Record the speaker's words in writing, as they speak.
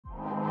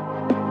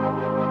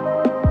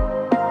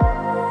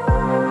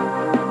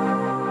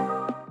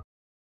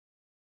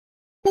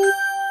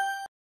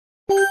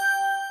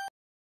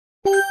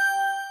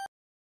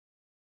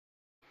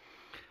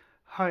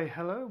Hi,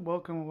 hello,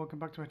 welcome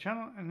back to my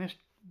channel. In this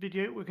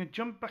video we're going to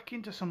jump back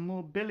into some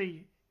more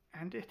Billlie,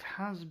 and it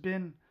has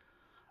been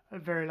a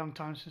very long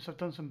time since I've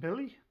done some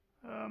Billlie.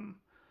 I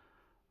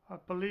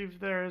believe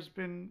there has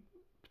been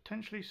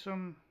potentially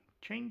some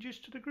changes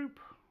to the group,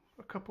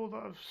 a couple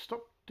that I've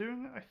stopped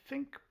doing I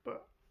think,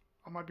 but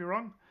I might be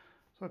wrong,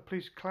 so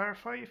please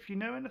clarify if you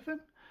know anything.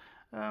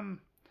 I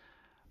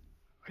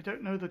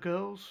don't know the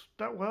girls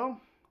that well,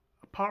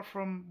 apart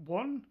from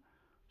one,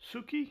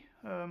 Suki.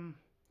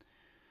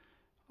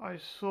 I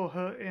saw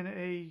her in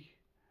a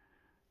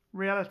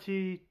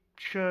reality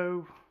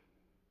show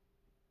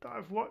that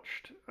I've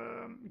watched,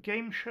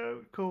 game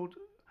show called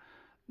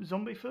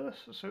Zombie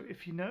First. So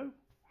if you know,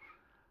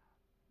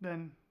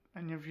 then,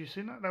 and have you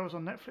seen that? That was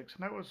on Netflix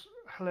and that was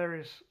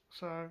hilarious.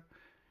 So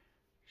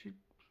she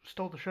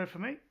stole the show for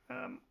me.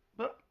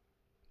 But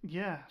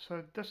yeah,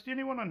 so that's the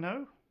only one I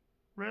know,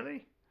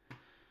 really.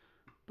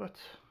 But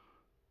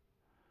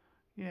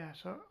yeah,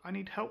 so I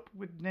need help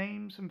with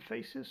names and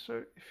faces,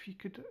 so if you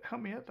could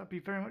help me out, that'd be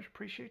very much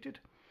appreciated.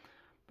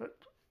 But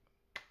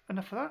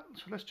enough of that,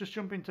 so let's just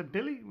jump into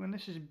Billlie, when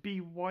this is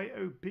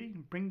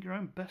BYOB, Bring Your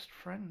Own Best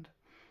Friend.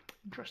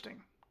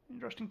 Interesting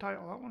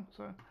title, that one,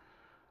 so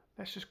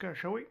let's just go,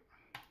 shall we?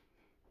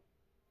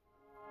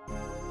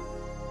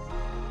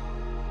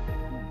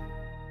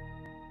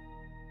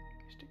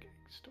 Easter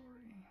egg story.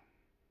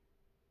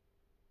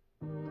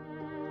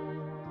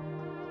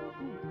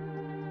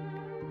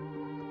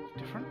 It's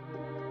different.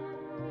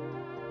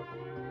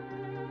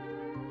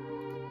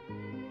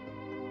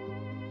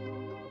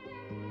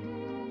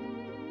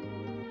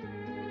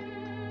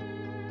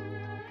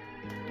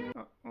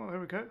 Oh, there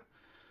we go.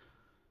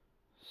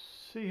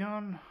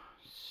 Sihan,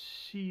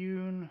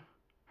 Siyun,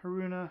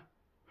 Haruna,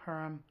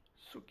 Haram,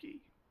 Suki.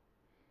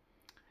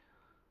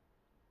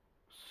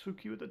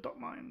 Suki with the dot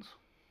mines.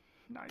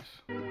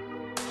 Nice.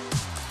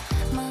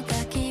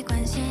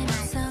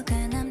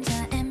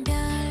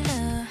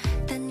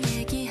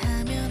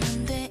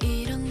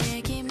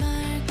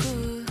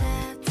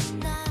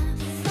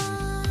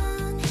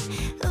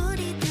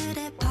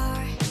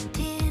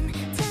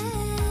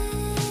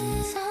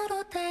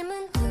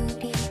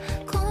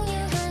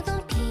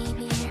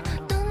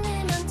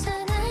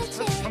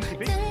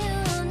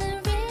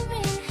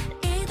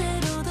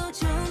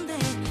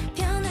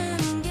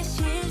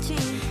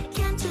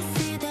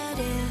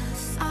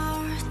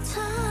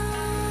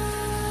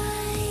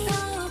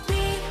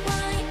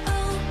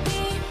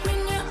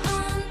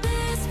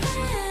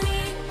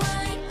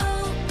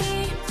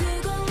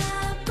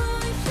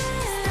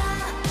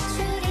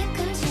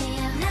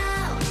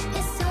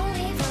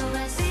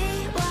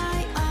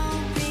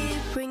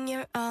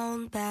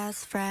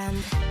 Best friend.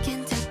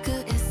 괜찮고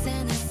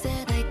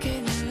SNS에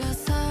댓글 눌러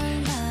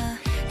설마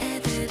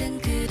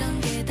애들은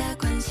그런 게 다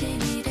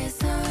관심이래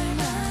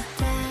설마.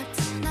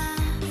 That's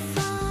not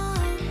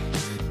fun.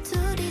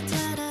 둘이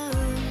잘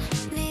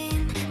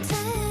어울린 듯.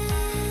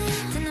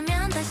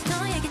 듣는 다시 또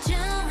얘기 중.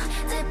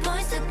 That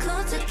boy's so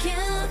cool, so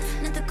cute.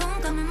 나도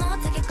공감을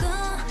못하겠고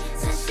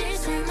사실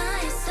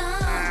설마했어.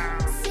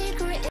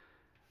 Secret.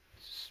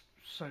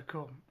 So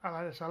cool.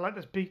 I like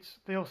this beat.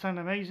 They all sound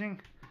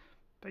amazing.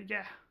 But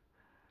yeah.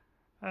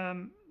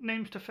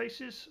 Names to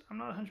faces, I'm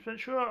not 100%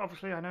 sure.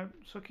 Obviously I know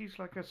Suki's,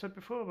 like I said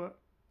before, but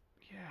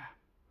yeah,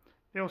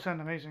 they all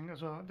sound amazing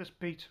as well. This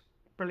beat,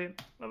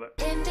 brilliant, love it.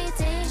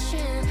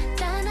 Invitation,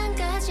 단 한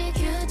가지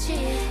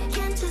규칙.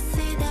 Can't you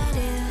see that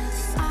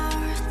it's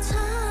our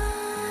time?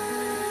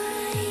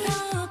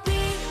 BYOB,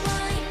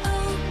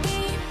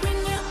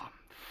 bring your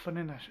Fun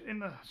in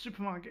the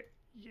supermarket,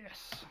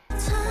 yes.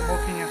 I'm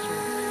walking out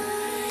through.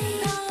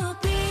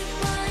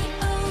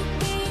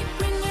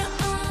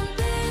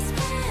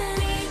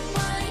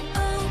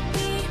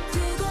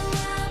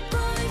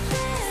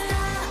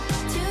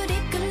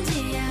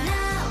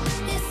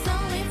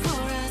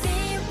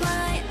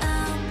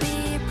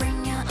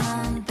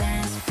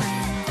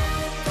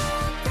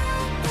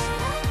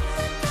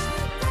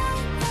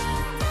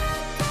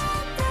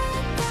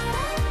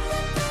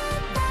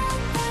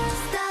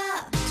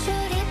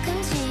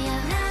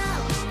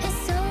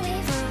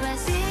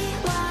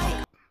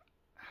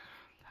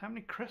 How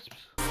many crisps?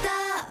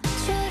 Stop.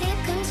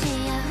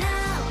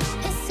 Now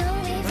it's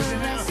only for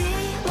us.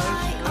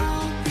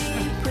 BYOB,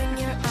 bring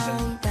your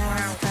own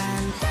best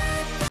friend.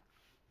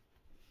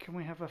 Can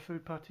we have a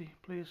food party,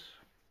 please?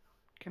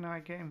 Can I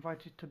get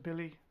invited to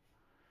Billlie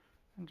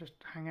and just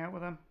hang out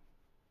with them?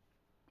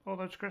 All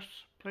those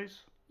crisps,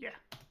 please? Yeah.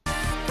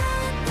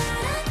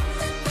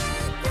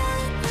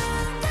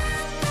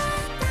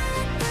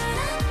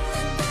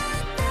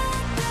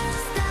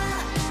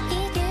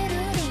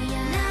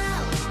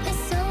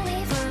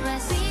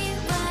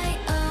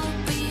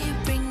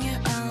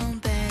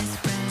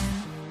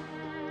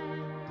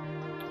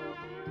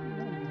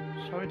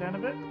 Slow it down a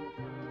bit.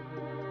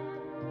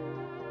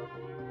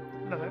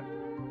 Love it.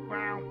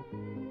 Wow.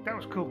 That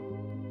was cool.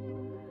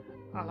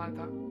 I like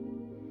that.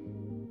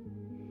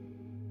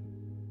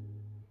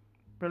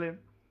 Brilliant.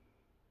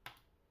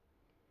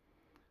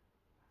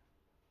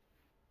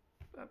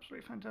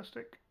 Absolutely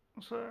fantastic.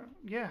 So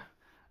yeah.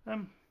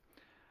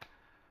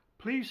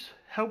 Please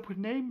help with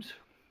names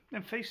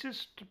and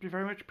faces. That'd be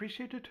very much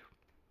appreciated.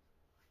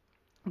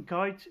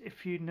 Guides,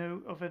 if you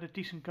know of a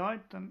decent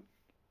guide, then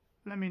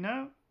let me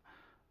know.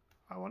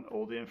 I want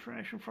all the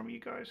information from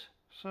you guys.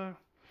 So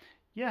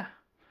yeah,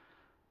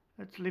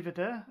 let's leave it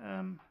there.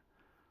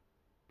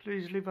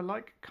 Please leave a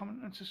like, comment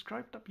and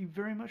subscribe. That'd be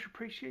very much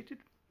appreciated.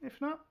 If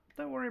not,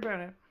 don't worry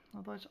about it.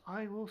 Otherwise,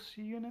 I will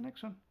see you in the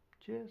next one.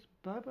 Cheers.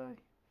 Bye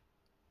bye.